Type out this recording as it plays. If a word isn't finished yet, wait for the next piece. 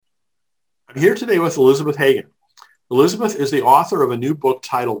I'm here today with Elizabeth Hagen. Elizabeth is the author of a new book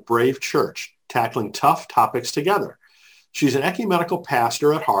titled Brave Church, Tackling Tough Topics Together. She's an ecumenical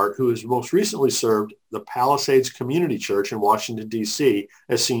pastor at heart who has most recently served the Palisades Community Church in Washington, D.C.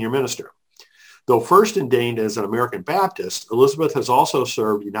 as senior minister. Though first ordained as an American Baptist, Elizabeth has also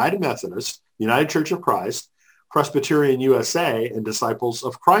served United Methodist, United Church of Christ, Presbyterian USA, and Disciples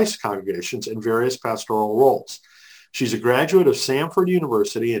of Christ congregations in various pastoral roles. She's a graduate of Samford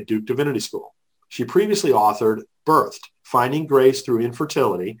University and Duke Divinity School. She previously authored Birthed, Finding Grace Through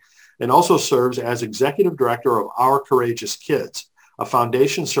Infertility, and also serves as executive director of Our Courageous Kids, a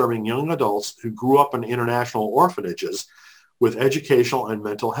foundation serving young adults who grew up in international orphanages with educational and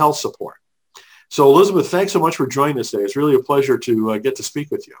mental health support. So Elizabeth, thanks so much for joining us today. It's really a pleasure to get to speak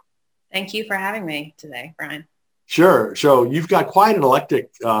with you. Thank you for having me today, Brian. Sure. So you've got quite an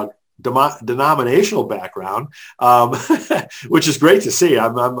eclectic denominational background, which is great to see.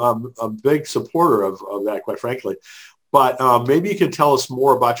 I'm a big supporter of that, quite frankly. But maybe you can tell us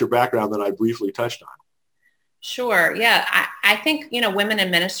more about your background than I briefly touched on. Sure. Yeah. I think, women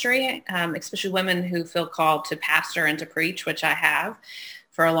in ministry, especially women who feel called to pastor and to preach, which I have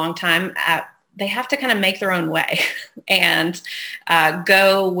for a long time, they have to kind of make their own way and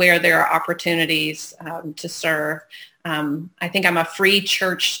go where there are opportunities to serve. I think I'm a free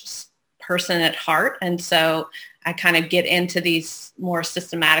church person at heart. And so I kind of get into these more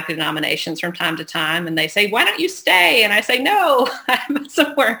systematic denominations from time to time, and they say, why don't you stay? And I say, no, I have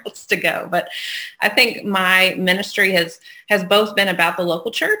somewhere else to go. But I think my ministry has both been about the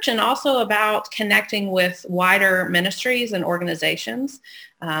local church and also about connecting with wider ministries and organizations.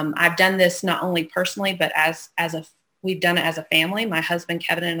 I've done this not only personally, but we've done it as a family. My husband,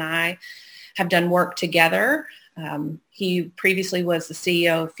 Kevin, and I have done work together. He previously was the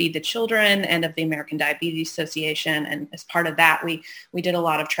CEO of Feed the Children and of the American Diabetes Association. And as part of that, we did a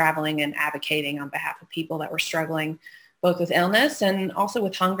lot of traveling and advocating on behalf of people that were struggling both with illness and also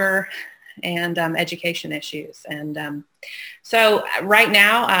with hunger and education issues. And so right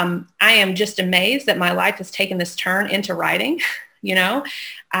now, I am just amazed that my life has taken this turn into writing.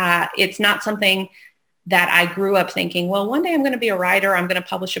 It's not something that I grew up thinking, well, one day I'm going to be a writer. I'm going to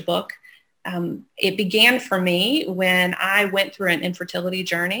publish a book. It began for me when I went through an infertility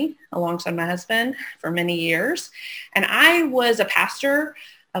journey alongside my husband for many years. And I was a pastor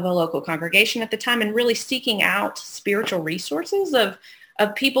of a local congregation at the time and really seeking out spiritual resources of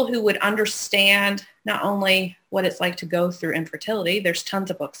people who would understand not only what it's like to go through infertility, there's tons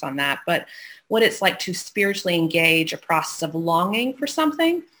of books on that, but what it's like to spiritually engage a process of longing for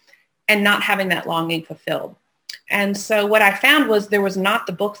something and not having that longing fulfilled. And so what I found was there was not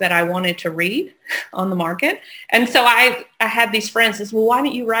the book that I wanted to read on the market. And so I had these friends that said, well, why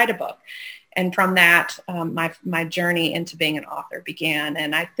don't you write a book? And from that, my journey into being an author began.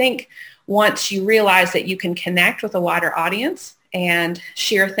 And I think once you realize that you can connect with a wider audience and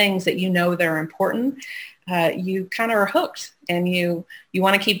share things that that are important, you kind of are hooked and you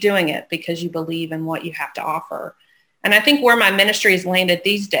want to keep doing it because you believe in what you have to offer. And I think where my ministry has landed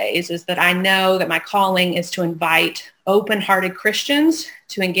these days is that I know that my calling is to invite open-hearted Christians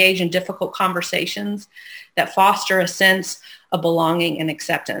to engage in difficult conversations that foster a sense of belonging and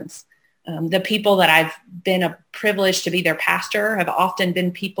acceptance. The people that I've been a privilege to be their pastor have often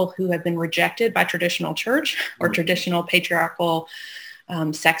been people who have been rejected by traditional church or traditional patriarchal,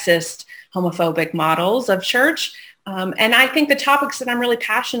 sexist, homophobic models of church. And I think the topics that I'm really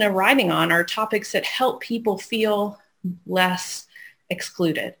passionate of writing on are topics that help people feel less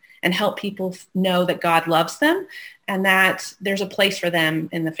excluded and help people know that God loves them and that there's a place for them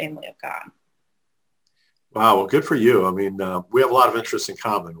in the family of God. Wow. Well, good for you. I mean, we have a lot of interests in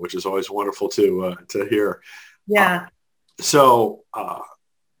common, which is always wonderful to hear. Yeah.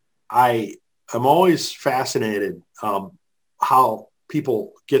 I am always fascinated how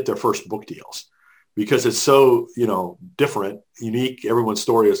people get their first book deals because it's so, different, unique. Everyone's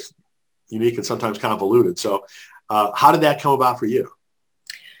story is unique and sometimes convoluted. So how did that come about for you?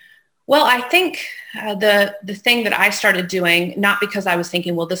 Well, I think the thing that I started doing, not because I was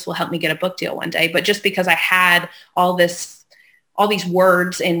thinking, well, this will help me get a book deal one day, but just because I had all these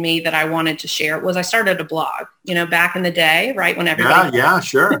words in me that I wanted to share, was I started a blog, back in the day, right? When everybody. Yeah,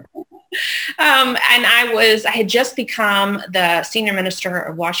 sure. And I had just become the senior minister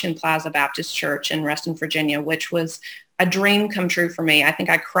of Washington Plaza Baptist Church in Reston, Virginia, which was a dream come true for me. I think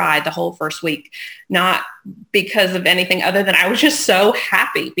I cried the whole first week, not because of anything other than I was just so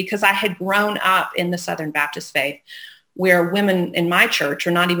happy because I had grown up in the Southern Baptist faith where women in my church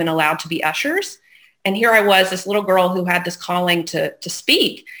are not even allowed to be ushers. And here I was, this little girl who had this calling to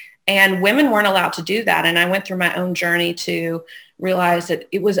speak, and women weren't allowed to do that. And I went through my own journey to realized that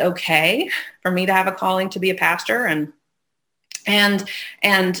it was okay for me to have a calling to be a pastor. And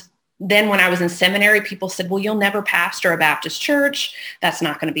then when I was in seminary, people said, well, you'll never pastor a Baptist church. That's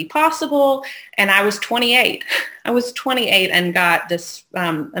not going to be possible. And I was 28. I was 28 and got this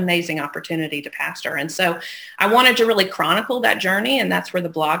amazing opportunity to pastor. And so I wanted to really chronicle that journey. And that's where the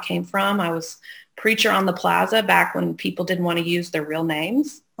blog came from. I was preacher on the plaza back when people didn't want to use their real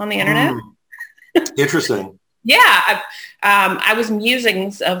names on the internet. Interesting. Yeah. I was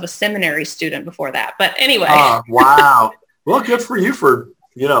musings of a seminary student before that. But anyway. Wow. Well, good for you for,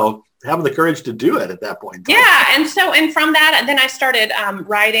 having the courage to do it at that point. Yeah. And from that, then I started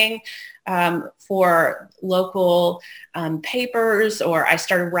writing for local papers, or I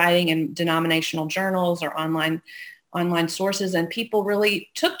started writing in denominational journals or online sources, and people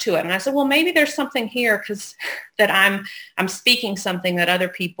really took to it. And I said, well, maybe there's something here because that I'm speaking something that other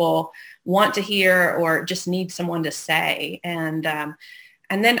people want to hear or just need someone to say.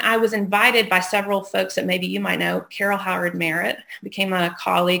 And then I was invited by several folks that maybe you might know. Carol Howard Merritt became a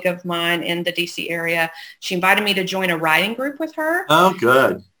colleague of mine in the DC area. She invited me to join a writing group with her. Oh,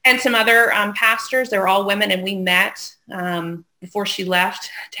 good. And some other pastors. They were all women, and we met before she left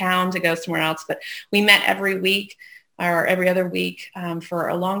town to go somewhere else. But we met every week or every other week for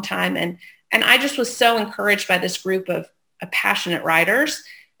a long time. And I just was so encouraged by this group of passionate writers.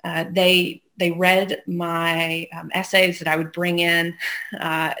 They read my essays that I would bring in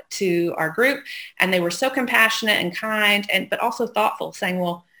to our group, and they were so compassionate and kind, but also thoughtful, saying,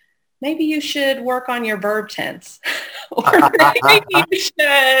 well, maybe you should work on your verb tense, or maybe you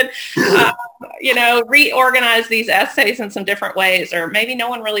should, reorganize these essays in some different ways, or maybe no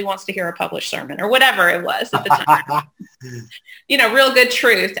one really wants to hear a published sermon, or whatever it was at the time. Real good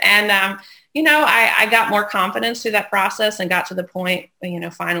truth. And, I got more confidence through that process and got to the point,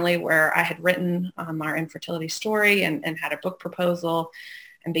 finally where I had written our infertility story and had a book proposal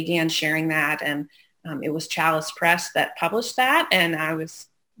and began sharing that. And it was Chalice Press that published that. And I was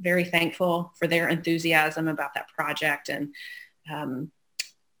very thankful for their enthusiasm about that project. And,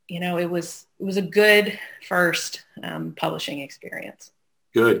 it was a good first publishing experience.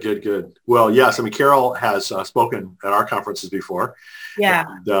 Good. Well, yes. I mean, Carol has spoken at our conferences before. Yeah.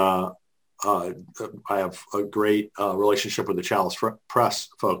 And, I have a great relationship with the Chalice Press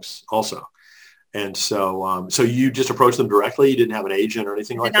folks also. And so you just approached them directly? You didn't have an agent or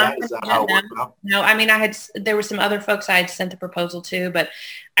anything like that? Is that how it worked out? No, I mean, there were some other folks I had sent the proposal to, but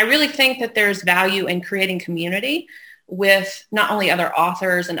I really think that there's value in creating community with not only other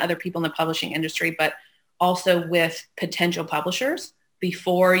authors and other people in the publishing industry, but also with potential publishers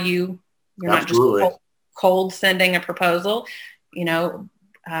before you're Absolutely. not just cold sending a proposal.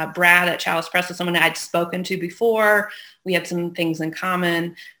 Brad at Chalice Press was someone I'd spoken to before. We had some things in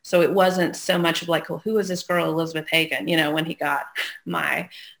common. So it wasn't so much of like, well, who is this girl, Elizabeth Hagen, when he got my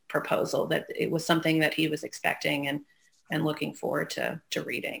proposal, that it was something that he was expecting and looking forward to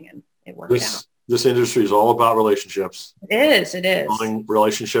reading, and it worked out. This industry is all about relationships. It is. Building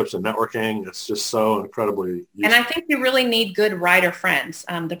relationships and networking. It's just so incredibly useful. And I think you really need good writer friends.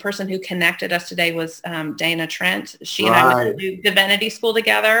 The person who connected us today was Dana Trent. She and I went to Divinity School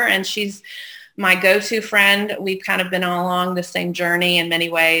together, and she's my go-to friend. We've kind of been all along the same journey in many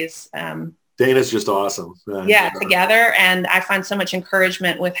ways. Dana's just awesome. Together. And I find so much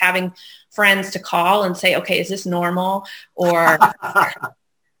encouragement with having friends to call and say, okay, is this normal? Or...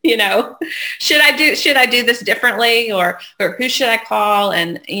 should I do this differently, or who should I call?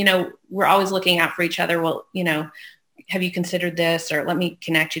 And, we're always looking out for each other. Well, have you considered this, or let me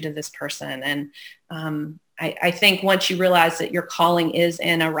connect you to this person. And I think once you realize that your calling is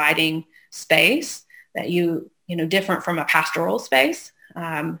in a writing space, that different from a pastoral space,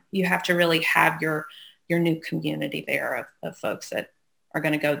 you have to really have your new community there of folks that are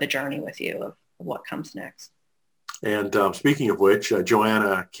going to go the journey with you of what comes next. And speaking of which,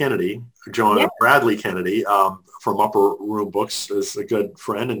 Joanna Bradley Kennedy from Upper Room Books is a good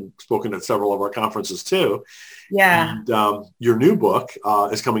friend and spoken at several of our conferences too. Yeah. And your new book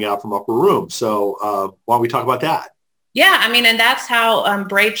is coming out from Upper Room. So why don't we talk about that? Yeah, I mean, and that's how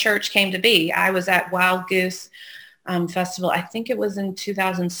Brave Church came to be. I was at Wild Goose Festival, I think it was in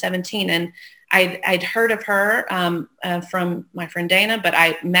 2017, and I'd heard of her from my friend Dana, but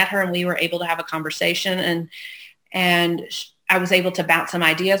I met her and we were able to have a conversation, and I was able to bounce some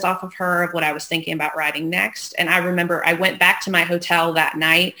ideas off of her of what I was thinking about writing next. And I remember I went back to my hotel that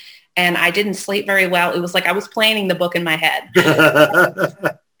night and I didn't sleep very well. It was like I was planning the book in my head.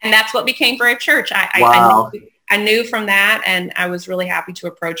 And that's what became Brave Church. Wow. I knew from that, and I was really happy to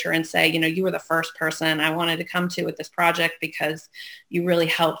approach her and say, you were the first person I wanted to come to with this project because you really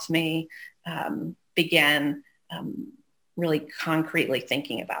helped me begin really concretely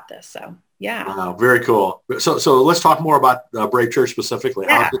thinking about this. So, yeah. Wow, very cool. So let's talk more about Brave Church specifically.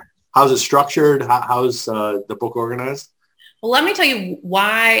 Yeah. How's it structured? How's the book organized? Well, let me tell you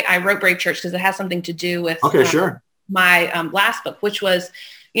why I wrote Brave Church, because it has something to do with Sure. my last book, which was,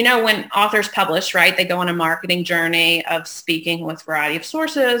 when authors publish, right, they go on a marketing journey of speaking with a variety of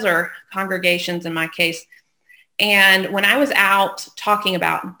sources or congregations in my case. And when I was out talking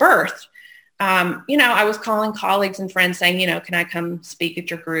about birth, I was calling colleagues and friends saying, can I come speak at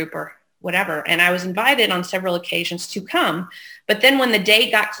your group or whatever? And I was invited on several occasions to come. But then when the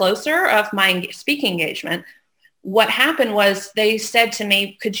date got closer of my speaking engagement, what happened was they said to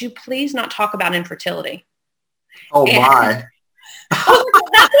me, could you please not talk about infertility? Oh, my. That's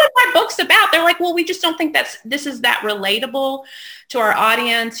what my book's about. They're like, well, we just don't think this is that relatable to our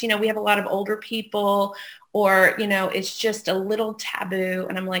audience. We have a lot of older people, or, it's just a little taboo.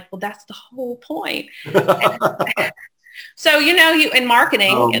 And I'm like, well, that's the whole point. So, you in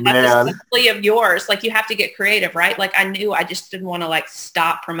marketing, and that's a plea of yours, like you have to get creative, right? Like I knew I just didn't want to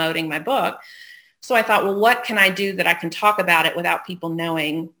stop promoting my book. So I thought, well, what can I do that I can talk about it without people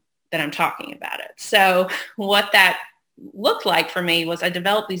knowing that I'm talking about it? So what that looked like for me was I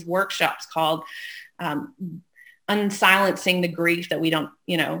developed these workshops called unsilencing the grief that we don't,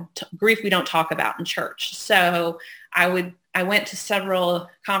 grief we don't talk about in church. So I went to several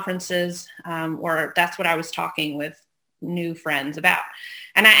conferences where that's what I was talking with new friends about.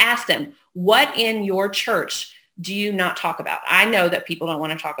 And I asked them, what in your church do you not talk about? I know that people don't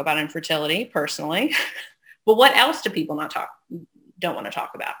want to talk about infertility personally, but what else do people don't want to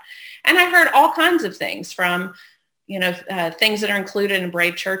talk about? And I heard all kinds of things from, things that are included in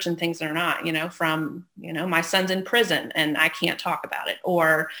Brave Church and things that are not, from, my son's in prison and I can't talk about it.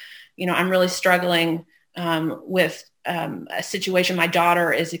 Or, I'm really struggling with a situation. My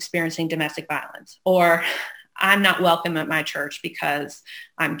daughter is experiencing domestic violence, or I'm not welcome at my church because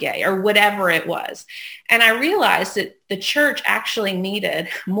I'm gay, or whatever it was. And I realized that the church actually needed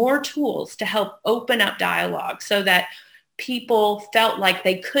more tools to help open up dialogue so that people felt like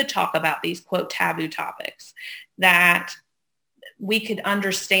they could talk about these, quote, taboo topics, that we could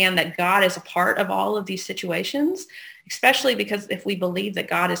understand that God is a part of all of these situations, especially because if we believe that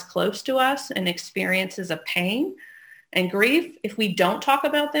God is close to us and experiences of pain and grief, if we don't talk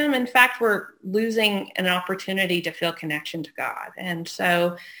about them, in fact, we're losing an opportunity to feel connection to God. And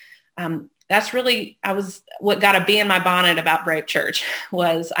so that's really, what got a bee in my bonnet about Brave Church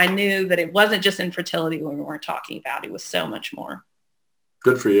was I knew that it wasn't just infertility when we weren't talking about. It was so much more.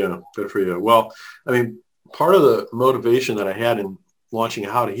 Good for you. Good for you. Well, I mean, part of the motivation that I had in launching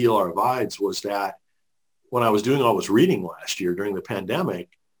How to Heal Our Divides was that when I was doing all this reading last year during the pandemic,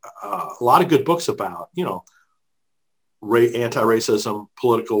 a lot of good books about, anti-racism,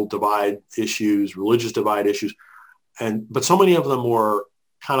 political divide issues, religious divide issues. But so many of them were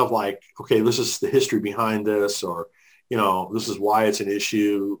kind of like, okay, this is the history behind this, or, this is why it's an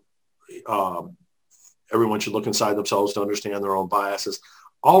issue. Everyone should look inside themselves to understand their own biases.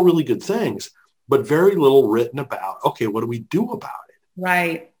 All really good things, but very little written about, okay, what do we do about it?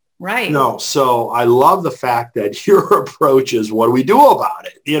 Right. So I love the fact that your approach is, what do we do about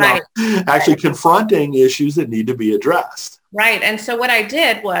it? Actually confronting issues that need to be addressed. Right. And so what I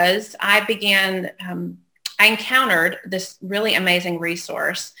did was I encountered this really amazing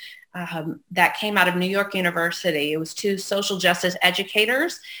resource that came out of New York University. It was two social justice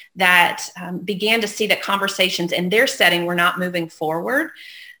educators that began to see that conversations in their setting were not moving forward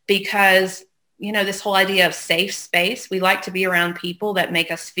because this whole idea of safe space, we like to be around people that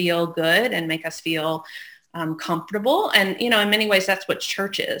make us feel good and make us feel comfortable. And, in many ways, that's what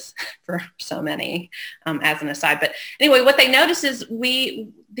church is for so many, as an aside. But anyway, what they noticed is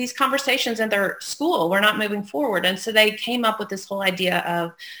these conversations in their school were not moving forward. And so they came up with this whole idea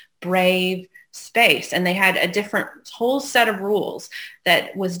of brave space. And they had a different whole set of rules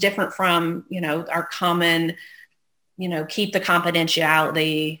that was different from, our common keep the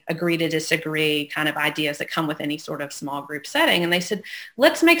confidentiality, agree to disagree kind of ideas that come with any sort of small group setting. And they said,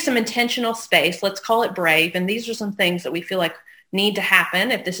 let's make some intentional space. Let's call it brave. And these are some things that we feel like need to happen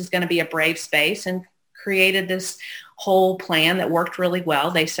if this is going to be a brave space, and created this whole plan that worked really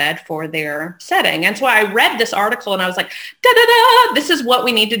well, they said, for their setting. And so I read this article and I was like, this is what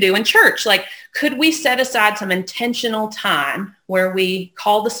we need to do in church. Like, could we set aside some intentional time where we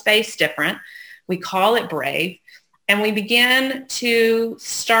call the space different, we call it brave, and we begin to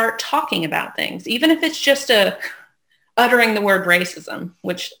start talking about things, even if it's just uttering the word racism,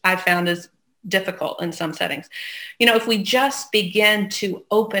 which I found is difficult in some settings. If we just begin to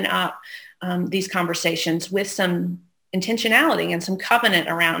open up these conversations with some intentionality and some covenant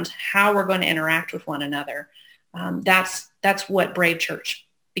around how we're going to interact with one another, that's what Brave Church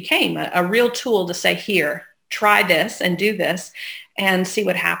became, a real tool to say, here, try this and do this and see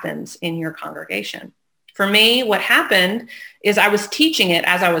what happens in your congregation. For me, what happened is I was teaching it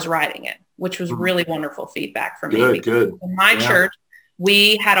as I was writing it, which was really wonderful feedback for me. Good. In my church,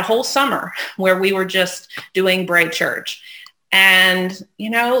 we had a whole summer where we were just doing Brave Church. And,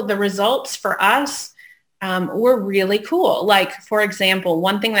 the results for us were really cool. Like, for example,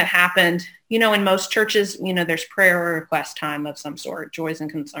 one thing that happened, in most churches, there's prayer or request time of some sort, joys and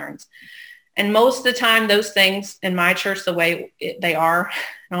concerns. And most of the time, those things in my church, the way they are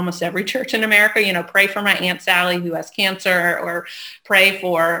in almost every church in America, pray for my Aunt Sally who has cancer, or pray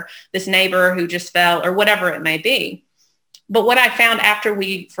for this neighbor who just fell, or whatever it may be. But what I found after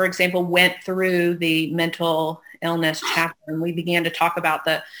we, for example, went through the mental illness chapter and we began to talk about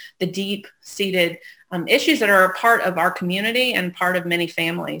the deep-seated issues that are a part of our community and part of many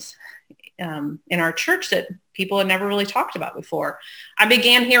families in our church that people had never really talked about before. I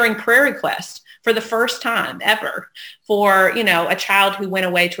began hearing prayer requests for the first time ever for, a child who went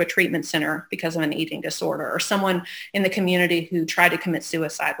away to a treatment center because of an eating disorder, or someone in the community who tried to commit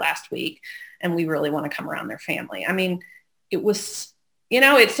suicide last week, and we really want to come around their family. I mean, it was,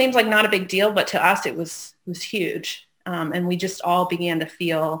 it seems like not a big deal, but to us it was huge. And we just all began to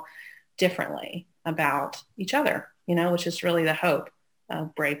feel differently about each other, which is really the hope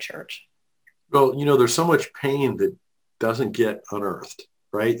of Brave Church. Well, there's so much pain that doesn't get unearthed,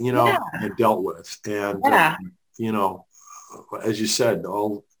 right? And dealt with. And, as you said,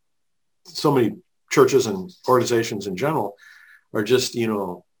 so many churches and organizations in general are just,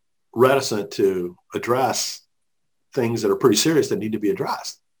 reticent to address things that are pretty serious that need to be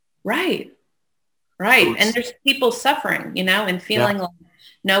addressed. Right. And there's people suffering, and feeling like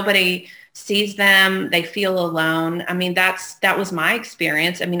nobody sees them. They feel alone. I mean, that was my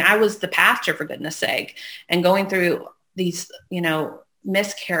experience. I mean, I was the pastor, for goodness sake, and going through these,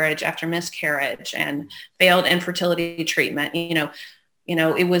 miscarriage after miscarriage and failed infertility treatment.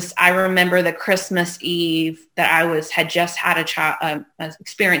 It was, I remember the Christmas Eve that I had just had an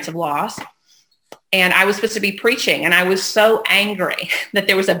experience of loss. And I was supposed to be preaching, and I was so angry that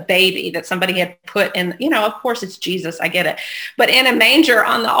there was a baby that somebody had put in, of course it's Jesus, I get it, but in a manger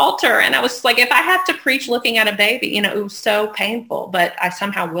on the altar. And I was like, if I have to preach looking at a baby, it was so painful, but I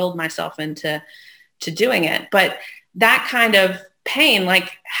somehow willed myself into doing it. But that kind of pain,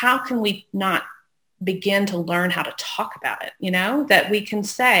 like, how can we not begin to learn how to talk about it, that we can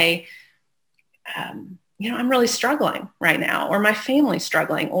say, I'm really struggling right now, or my family's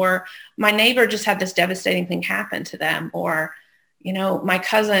struggling, or my neighbor just had this devastating thing happen to them, or, my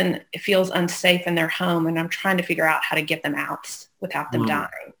cousin feels unsafe in their home and I'm trying to figure out how to get them out without them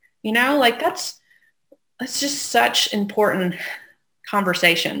dying. Like that's just such important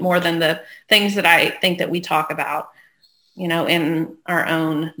conversation, more than the things that I think that we talk about, in our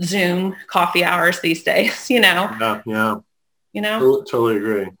own Zoom coffee hours these days, Yeah. Totally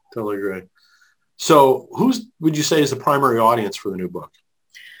agree. So who's would you say is the primary audience for the new book?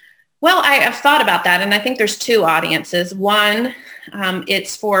 Well, I've thought about that, and I think there's two audiences. One,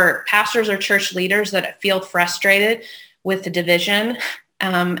 it's for pastors or church leaders that feel frustrated with the division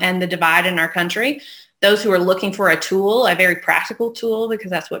and the divide in our country. Those who are looking for a tool, a very practical tool,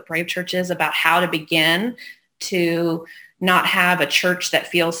 because that's what Brave Church is about, how to begin to not have a church that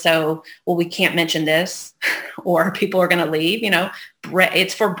feels so, well, we can't mention this or people are going to leave.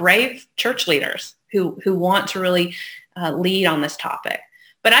 It's for brave church leaders who want to really lead on this topic.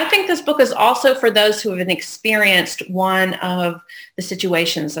 But I think this book is also for those who have experienced one of the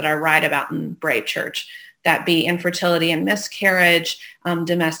situations that I write about in Brave Church, that be infertility and miscarriage,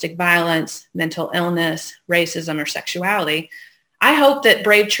 domestic violence, mental illness, racism, or sexuality. I hope that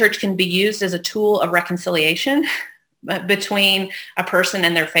Brave Church can be used as a tool of reconciliation between a person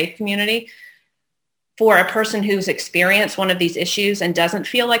and their faith community. For a person who's experienced one of these issues and doesn't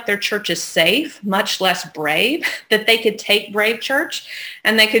feel like their church is safe, much less brave, that they could take Brave Church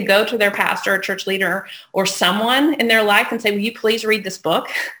and they could go to their pastor or church leader or someone in their life and say, will you please read this book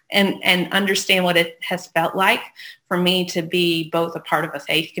and understand what it has felt like for me to be both a part of a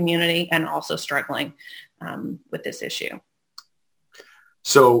faith community and also struggling with this issue.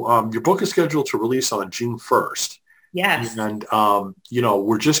 So your book is scheduled to release on June 1st. Yes. And,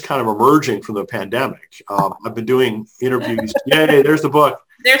 we're just kind of emerging from the pandemic. I've been doing interviews. Yay, there's the book.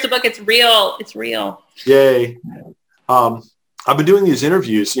 There's the book. It's real. It's real. Yay. I've been doing these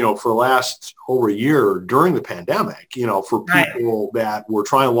interviews, for the last over a year during the pandemic, for people that were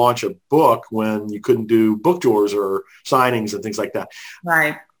trying to launch a book when you couldn't do book tours or signings and things like that.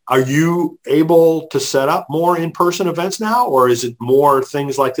 Right. Are you able to set up more in-person events now, or is it more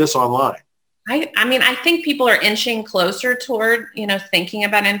things like this online? I mean, I think people are inching closer toward, thinking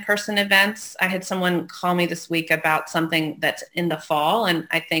about in-person events. I had someone call me this week about something that's in the fall, and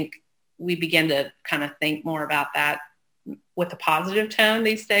I think we begin to kind of think more about that with a positive tone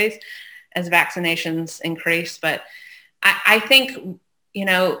these days as vaccinations increase. But I think,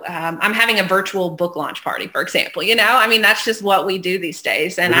 I'm having a virtual book launch party, for example, I mean, that's just what we do these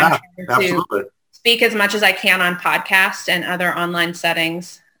days. And I'm trying to speak as much as I can on podcasts and other online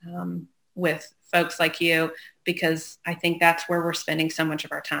settings with folks like you, because I think that's where we're spending so much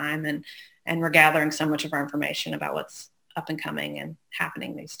of our time and we're gathering so much of our information about what's up and coming and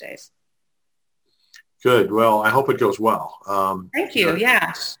happening these days. Good. Well, I hope it goes well. Thank you. Yeah.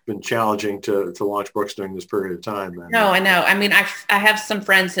 It's been challenging to launch books during this period of time. No, I know. I mean, I have some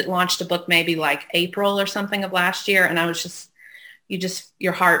friends that launched a book maybe like April or something of last year. And I was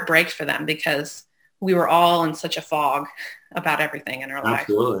your heart breaks for them because we were all in such a fog about everything in our life.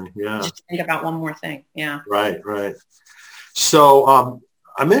 Absolutely. Yeah. Just think about one more thing. Yeah. Right. So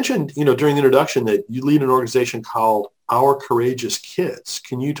I mentioned, during the introduction that you lead an organization called Our Courageous Kids.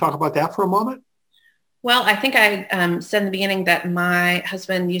 Can you talk about that for a moment? Well, I think I said in the beginning that my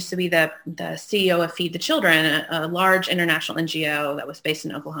husband used to be the CEO of Feed the Children, a large international NGO that was based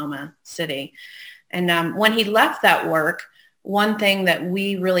in Oklahoma City. And when he left that work, one thing that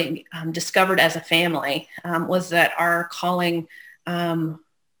we really discovered as a family was that our calling and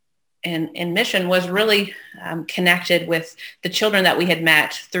mission was really connected with the children that we had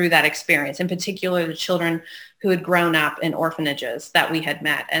met through that experience, in particular the children who had grown up in orphanages that we had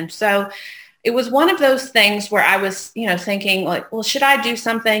met. And so it was one of those things where I was, thinking like, well, should I do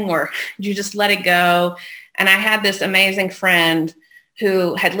something or do you just let it go? And I had this amazing friend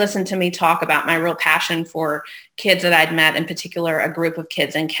who had listened to me talk about my real passion for kids that I'd met, in particular, a group of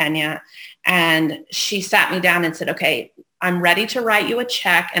kids in Kenya. And she sat me down and said, okay, I'm ready to write you a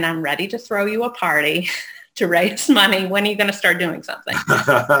check and I'm ready to throw you a party to raise money. When are you going to start doing something?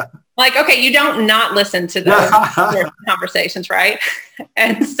 Like, okay, you don't not listen to those conversations, right?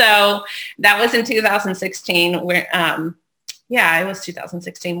 And so that was in 2016 where, it was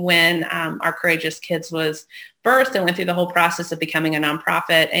 2016 when Our Courageous Kids was birthed and went through the whole process of becoming a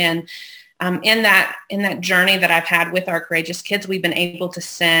nonprofit. And in that journey that I've had with Our Courageous Kids, we've been able to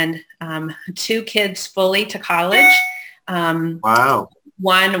send 2 kids fully to college. Wow.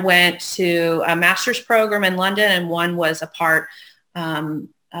 One went to a master's program in London and one was a part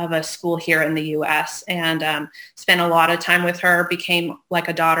of a school here in the U.S. and spent a lot of time with her, became like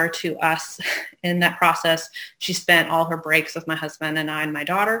a daughter to us in that process. She spent all her breaks with my husband and I and my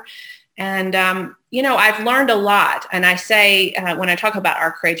daughter. And, I've learned a lot. And I say, when I talk about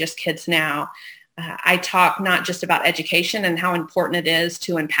Our Courageous Kids now, I talk not just about education and how important it is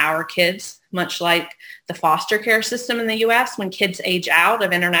to empower kids, much like the foster care system in the U.S. When kids age out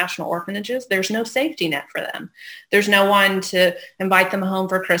of international orphanages, there's no safety net for them. There's no one to invite them home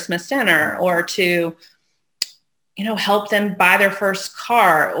for Christmas dinner or to, help them buy their first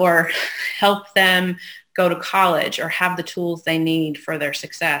car or help them go to college or have the tools they need for their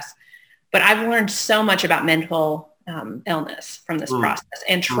success. But I've learned so much about mental illness from this process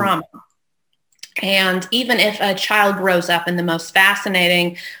and trauma. And even if a child grows up in the most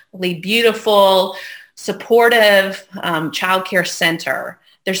fascinatingly beautiful, supportive childcare center,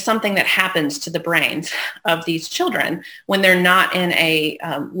 there's something that happens to the brains of these children when they're not in a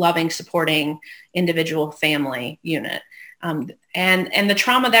loving, supporting individual family unit. And the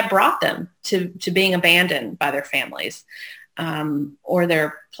trauma that brought them to being abandoned by their families or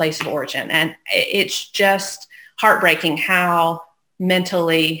their place of origin. And it's just heartbreaking how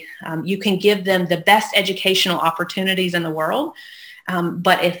mentally you can give them the best educational opportunities in the world.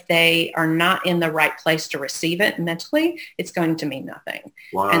 But if they are not in the right place to receive it mentally, it's going to mean nothing.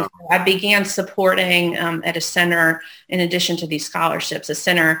 Wow. And so I began supporting at a center, in addition to these scholarships, a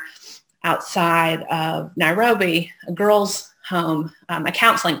center outside of Nairobi, a girls' home, a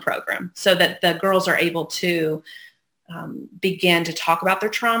counseling program, so that the girls are able to begin to talk about their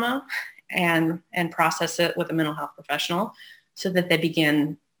trauma and process it with a mental health professional so that they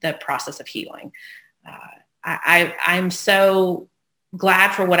begin the process of healing. I'm so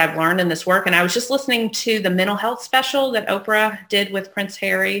glad for what I've learned in this work. And I was just listening to the mental health special that Oprah did with Prince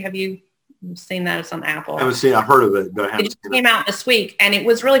Harry. Have you seen that? It's on Apple. I've heard of it, but I haven't seen it. It came out this week and it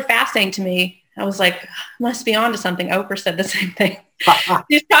was really fascinating to me. I was like, must be on to something. Oprah said the same thing.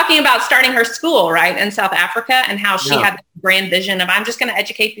 She's talking about starting her school, right, in South Africa and how she had this grand vision of, I'm just going to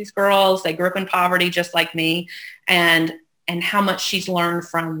educate these girls. They grew up in poverty just like me. And how much she's learned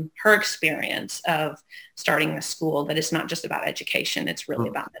from her experience of starting a school, that it's not just about education. It's really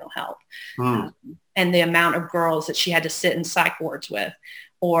about mental health. And the amount of girls that she had to sit in psych wards with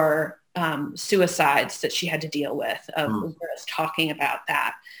or suicides that she had to deal with, of us talking about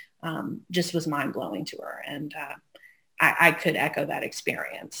that, just was mind blowing to her. And I could echo that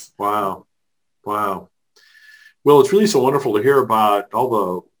experience. Wow. Wow. Well, it's really so wonderful to hear about all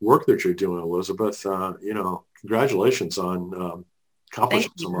the work that you're doing, Elizabeth. Congratulations on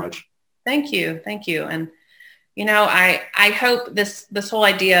accomplishing so much. Thank you. Thank you. And, I hope this whole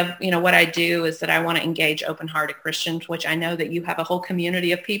idea of, what I do is that I want to engage open-hearted Christians, which I know that you have a whole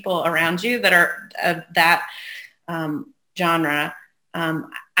community of people around you that are of that genre.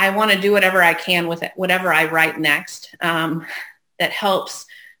 I want to do whatever I can with it, whatever I write next, that helps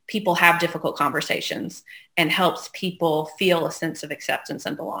people have difficult conversations and helps people feel a sense of acceptance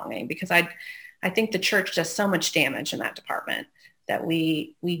and belonging, because I think the church does so much damage in that department, that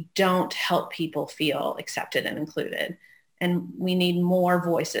we don't help people feel accepted and included. And we need more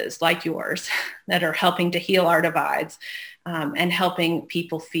voices like yours that are helping to heal our divides, and helping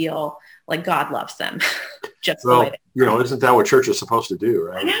people feel like God loves them. Just the way isn't that what church is supposed to do,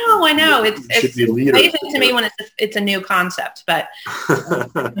 right? I know. It's amazing to me when it's a new concept, but.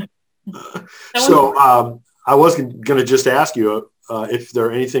 So I was going to just ask you if there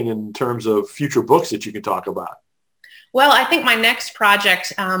are anything in terms of future books that you can talk about. Well, I think my next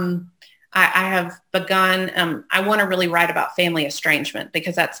project, I have begun, I want to really write about family estrangement,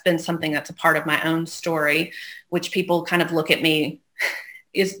 because that's been something that's a part of my own story, which people kind of look at me,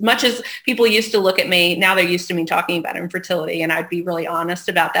 as much as people used to look at me, now they're used to me talking about infertility, and I'd be really honest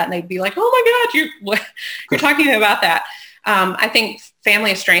about that. And they'd be like, oh my God, you're talking about that. I think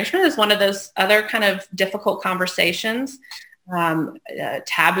family estrangement is one of those other kind of difficult conversations,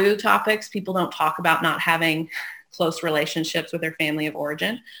 taboo topics. People don't talk about not having close relationships with their family of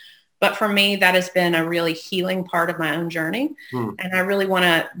origin. But for me, that has been a really healing part of my own journey. And I really want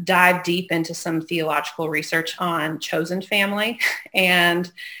to dive deep into some theological research on chosen family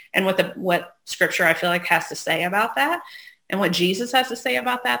and what scripture I feel like has to say about that, and what Jesus has to say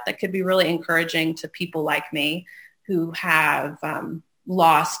about that could be really encouraging to people like me who have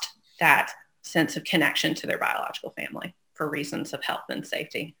lost that sense of connection to their biological family for reasons of health and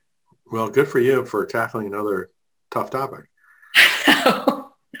safety. Well, good for you for tackling another tough topic.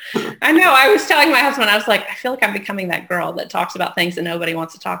 I know. I was telling my husband, I was like, I feel like I'm becoming that girl that talks about things that nobody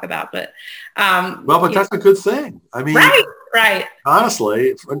wants to talk about. But but that's a good thing. I mean, right.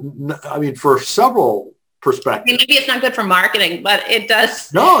 Honestly, for several perspectives. I mean, maybe it's not good for marketing, but it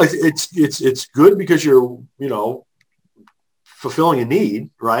does. No, it's good because you're fulfilling a need,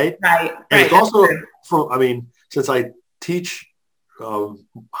 right? Right. And it's also since I teach how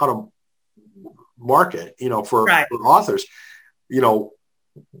to market, for authors,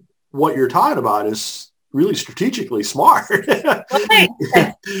 what you're talking about is really strategically smart.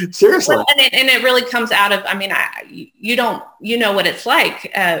 Seriously. Well, and it really comes out of, you know what it's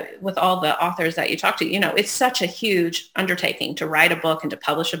like with all the authors that you talk to, it's such a huge undertaking to write a book and to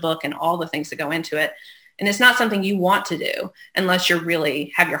publish a book and all the things that go into it. And it's not something you want to do unless you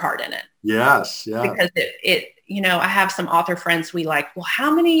really have your heart in it. Yes. Yeah. Because I have some author friends, we like, well,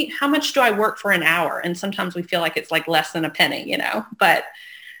 how much do I work for an hour? And sometimes we feel like it's like less than a penny, but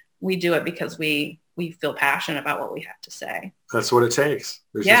we do it because we feel passionate about what we have to say. That's what it takes.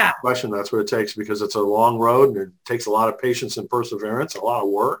 There's just no question. That's what it takes, because it's a long road and it takes a lot of patience and perseverance, a lot of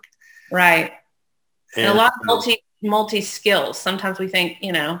work. Right. And a lot of multi skills. Sometimes we think,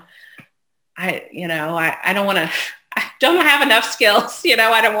 I don't want to, I don't have enough skills,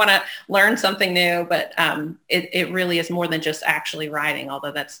 I don't want to learn something new, but it really is more than just actually writing,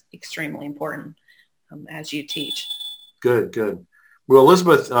 although that's extremely important as you teach. Good. Well,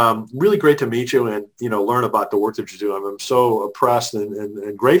 Elizabeth, really great to meet you and, learn about the work that you do. I'm so impressed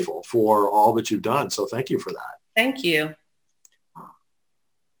and grateful for all that you've done. So thank you for that. Thank you.